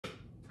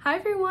Hi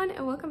everyone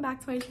and welcome back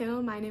to my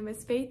channel. My name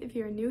is Faith if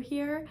you're new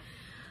here.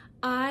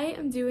 I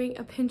am doing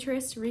a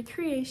Pinterest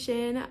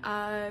recreation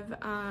of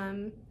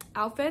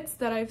outfits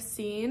that I've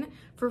seen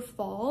for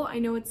fall. I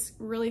know it's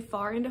really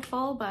far into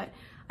fall, but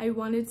I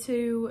wanted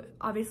to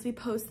obviously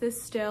post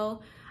this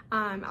still.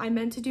 I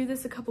meant to do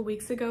this a couple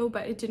weeks ago,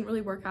 but it didn't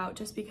really work out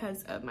just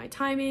because of my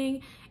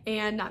timing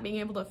and not being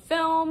able to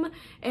film,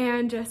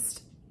 and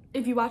just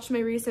if you watched my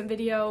recent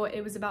video,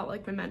 it was about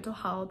like my mental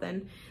health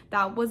and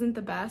that wasn't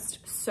the best.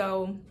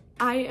 So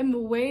I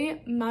am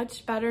way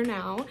much better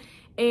now,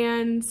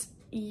 and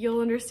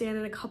you'll understand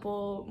in a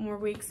couple more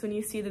weeks when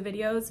you see the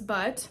videos,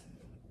 but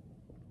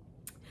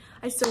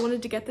I still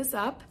wanted to get this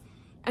up.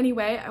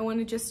 Anyway, I want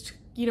to just,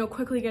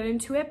 quickly get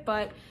into it,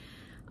 but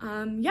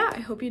yeah,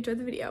 I hope you enjoyed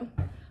the video.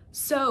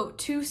 So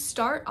to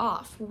start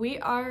off, we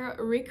are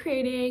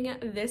recreating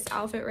this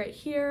outfit right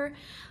here.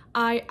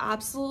 I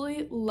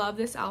absolutely love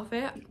this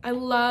outfit. I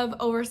love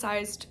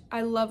oversized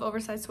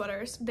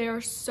sweaters. They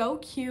are so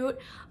cute.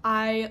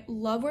 I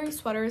love wearing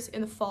sweaters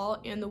in the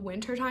fall and the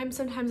winter time.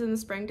 Sometimes in the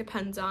spring,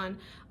 depends on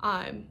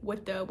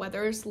what the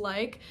weather is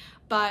like,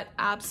 but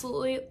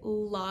absolutely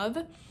love.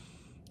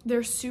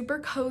 They're super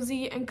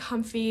cozy and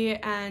comfy,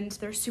 and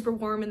they're super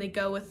warm, and they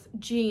go with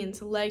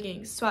jeans,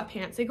 leggings,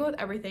 sweatpants. They go with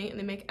everything, and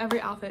they make every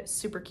outfit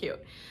super cute.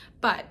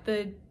 But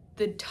the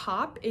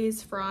top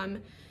is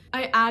from,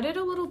 I added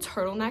a little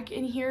turtleneck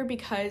in here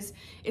because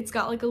it's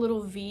got like a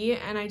little V,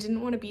 and I didn't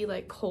want to be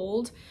like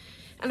cold,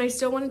 and I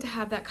still wanted to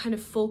have that kind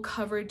of full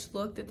coverage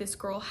look that this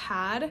girl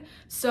had.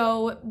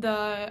 So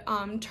the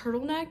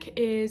turtleneck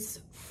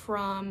is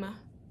from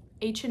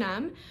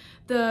H&M.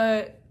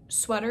 The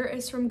sweater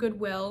is from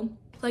Goodwill.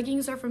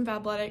 Leggings are from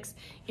Fabletics,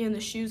 and the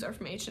shoes are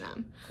from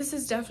H&M. This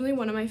is definitely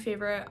one of my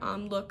favorite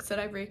looks that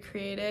I've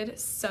recreated.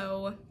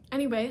 So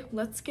anyway,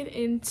 let's get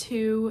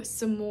into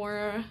some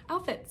more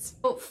outfits.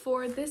 So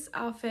for this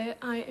outfit,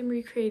 I am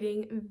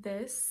recreating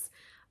this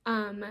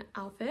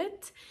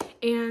outfit,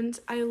 and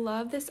I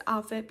love this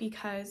outfit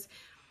because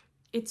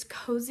it's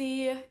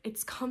cozy,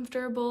 it's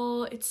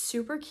comfortable, it's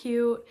super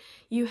cute.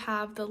 You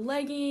have the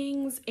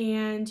leggings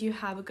and you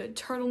have a good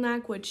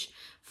turtleneck, which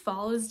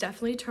fall is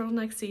definitely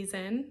turtleneck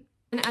season.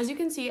 And as you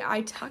can see,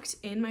 I tucked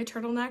in my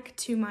turtleneck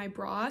to my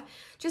bra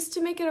just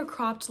to make it a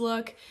cropped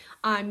look.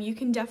 You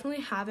can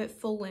definitely have it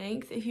full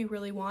length if you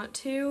really want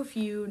to, if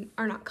you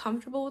are not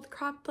comfortable with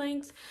cropped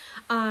length.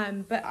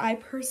 But I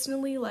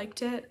personally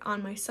liked it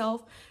on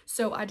myself,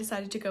 so I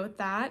decided to go with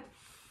that.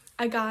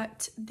 I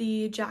got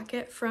the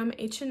jacket from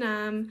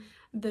H&M.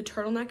 The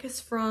turtleneck is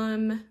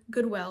from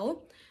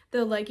Goodwill.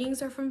 The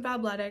leggings are from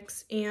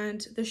Fabletics,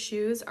 and the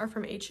shoes are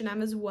from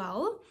H&M as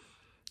well.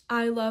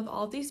 I love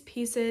all these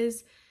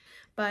pieces,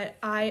 but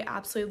I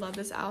absolutely love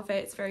this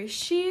outfit. It's very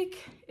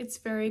chic, it's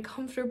very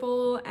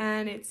comfortable,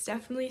 and it's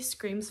definitely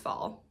screams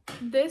fall.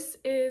 This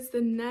is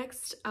the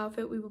next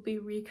outfit we will be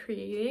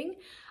recreating.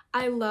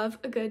 I love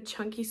a good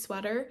chunky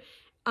sweater,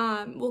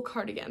 well,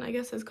 cardigan I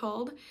guess it's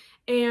called,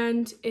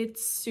 and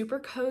it's super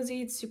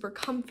cozy, it's super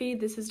comfy.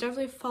 This is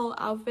definitely a fall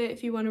outfit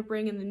if you want to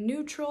bring in the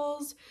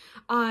neutrals.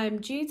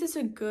 Jeans is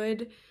a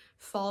good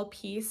fall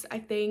piece. I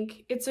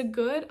think it's a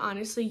good,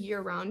 honestly,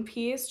 year-round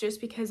piece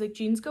just because like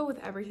jeans go with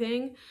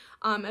everything,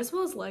 as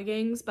well as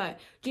leggings,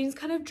 but jeans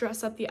kind of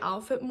dress up the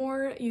outfit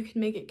more. You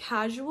can make it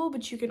casual,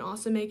 but you can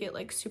also make it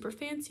like super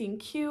fancy and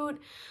cute,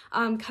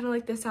 kind of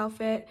like this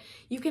outfit.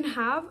 You can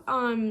have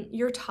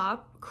your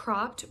top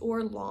cropped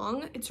or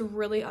long. It's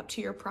really up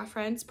to your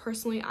preference.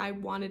 Personally, I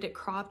wanted it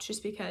cropped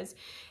just because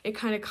it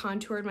kind of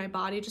contoured my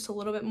body just a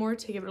little bit more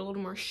to give it a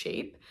little more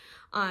shape.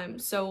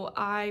 So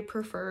I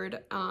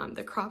preferred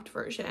the cropped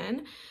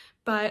version,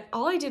 but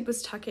all I did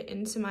was tuck it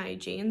into my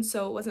jeans,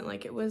 so it wasn't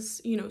like it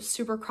was,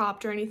 super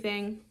cropped or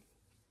anything.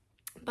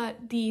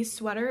 But the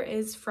sweater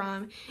is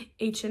from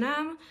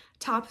H&M,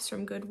 top is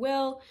from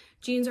Goodwill,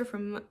 jeans are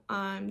from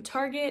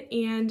Target,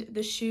 and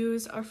the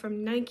shoes are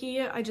from Nike.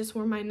 I just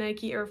wore my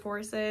Nike Air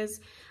Forces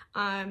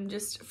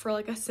just for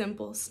like a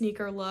simple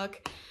sneaker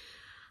look.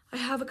 I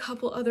have a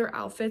couple other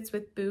outfits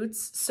with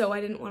boots, so I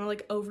didn't want to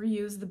like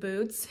overuse the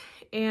boots,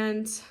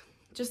 and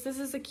just this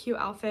is a cute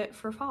outfit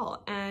for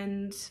fall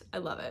and I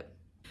love it.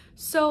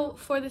 So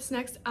for this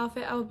next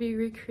outfit, I'll be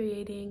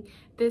recreating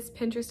this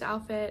Pinterest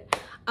outfit.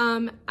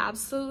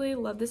 Absolutely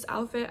love this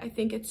outfit. I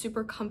think it's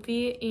super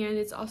comfy, and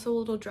it's also a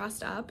little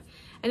dressed up,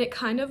 and it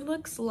kind of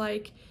looks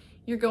like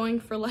you're going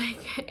for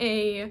like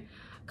a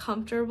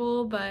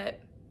comfortable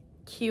but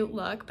cute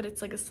look, but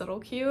it's like a subtle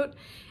cute.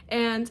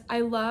 And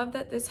I love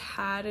that this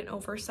had an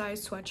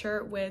oversized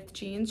sweatshirt with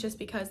jeans, just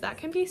because that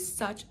can be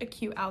such a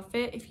cute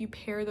outfit if you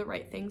pair the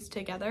right things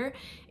together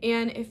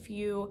and if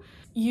you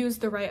use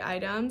the right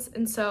items.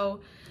 And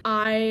so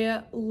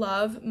I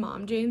love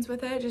mom jeans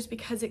with it just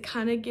because it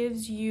kind of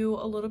gives you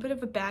a little bit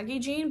of a baggy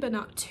jean but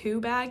not too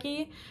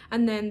baggy,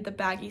 and then the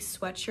baggy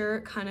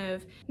sweatshirt kind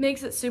of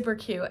makes it super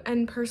cute.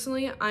 And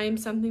personally, I'm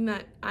someone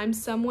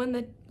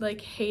that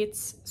like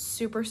hates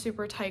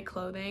super tight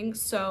clothing,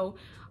 so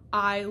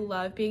I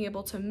love being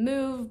able to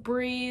move,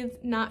 breathe,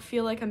 not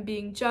feel like I'm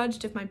being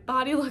judged if my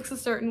body looks a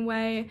certain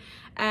way,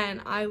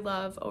 and I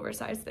love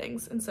oversized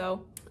things, and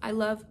so I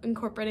love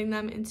incorporating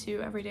them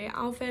into everyday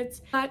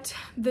outfits. But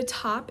the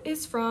top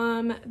is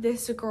from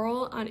this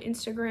girl on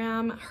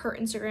Instagram. Her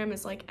Instagram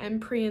is like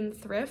Empreen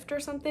Thrift or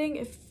something.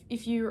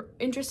 If you're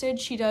interested,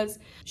 she goes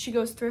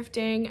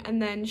thrifting,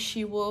 and then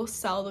she will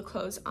sell the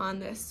clothes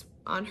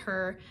on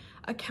her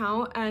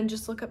account, and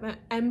just look up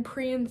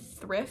Empreen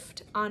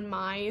Thrift on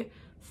my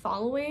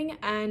following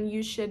and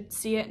you should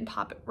see it and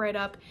pop it right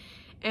up.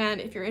 And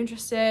if you're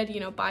interested, you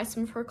know, buy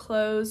some of her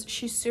clothes.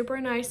 She's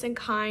super nice and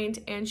kind,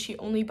 and she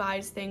only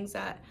buys things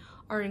that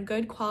are in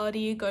good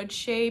quality, good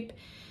shape,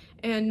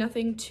 and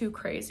nothing too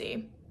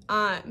crazy.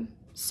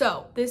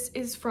 So this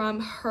is from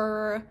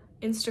her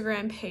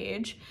Instagram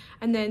page,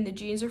 and then the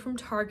jeans are from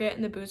Target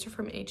and the boots are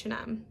from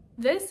H&M.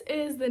 This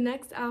is the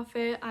next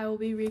outfit I will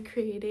be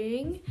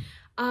recreating.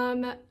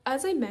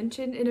 As I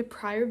mentioned in a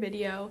prior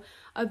video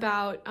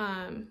about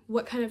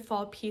what kind of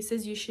fall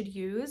pieces you should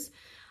use,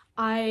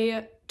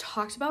 I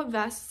talked about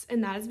vests,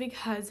 and that is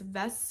because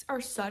vests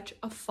are such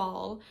a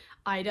fall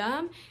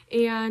item,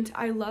 and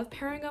I love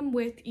pairing them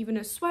with even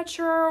a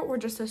sweatshirt or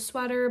just a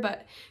sweater,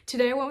 but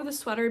today I went with a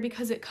sweater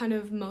because it kind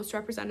of most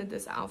represented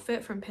this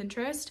outfit from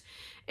Pinterest,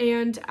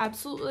 and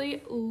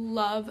absolutely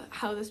love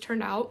how this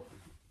turned out.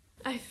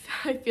 I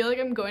feel like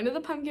I'm going to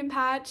the pumpkin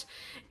patch,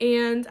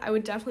 and I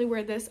would definitely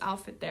wear this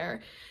outfit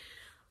there.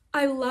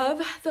 I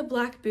love the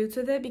black boots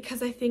with it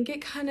because I think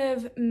it kind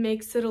of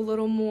makes it a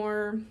little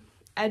more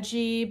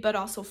edgy but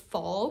also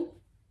fall.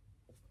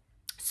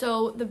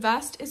 So the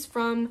vest is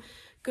from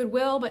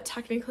Goodwill but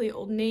technically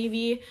Old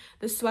Navy.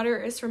 The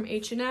sweater is from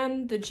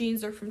H&M, the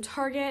jeans are from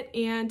Target,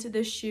 and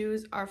the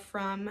shoes are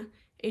from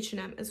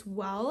H&M as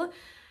well.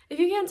 If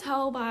you can't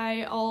tell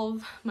by all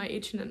of my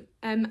H&M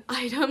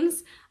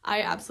items,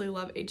 I absolutely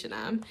love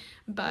H&M,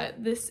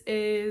 but this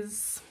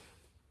is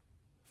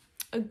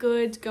a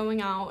good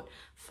going out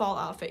fall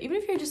outfit. Even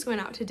if you're just going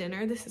out to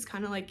dinner, this is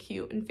kind of like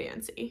cute and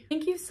fancy.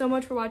 Thank you so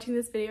much for watching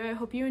this video. I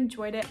hope you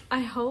enjoyed it.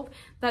 I hope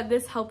that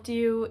this helped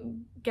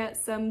you get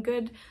some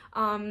good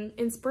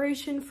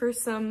inspiration for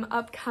some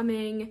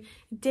upcoming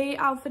date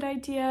outfit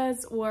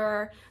ideas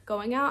or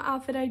going out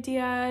outfit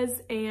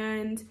ideas.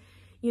 And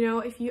you know,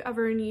 if you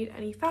ever need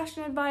any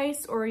fashion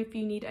advice or if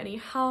you need any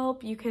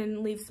help, you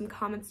can leave some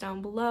comments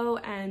down below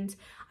and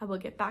I will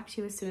get back to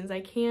you as soon as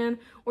I can.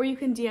 Or you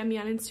can DM me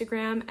on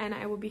Instagram and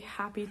I will be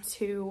happy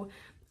to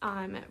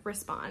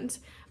respond.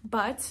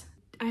 But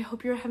I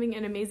hope you're having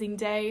an amazing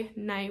day,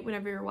 night,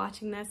 whenever you're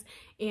watching this,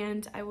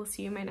 and I will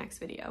see you in my next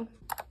video.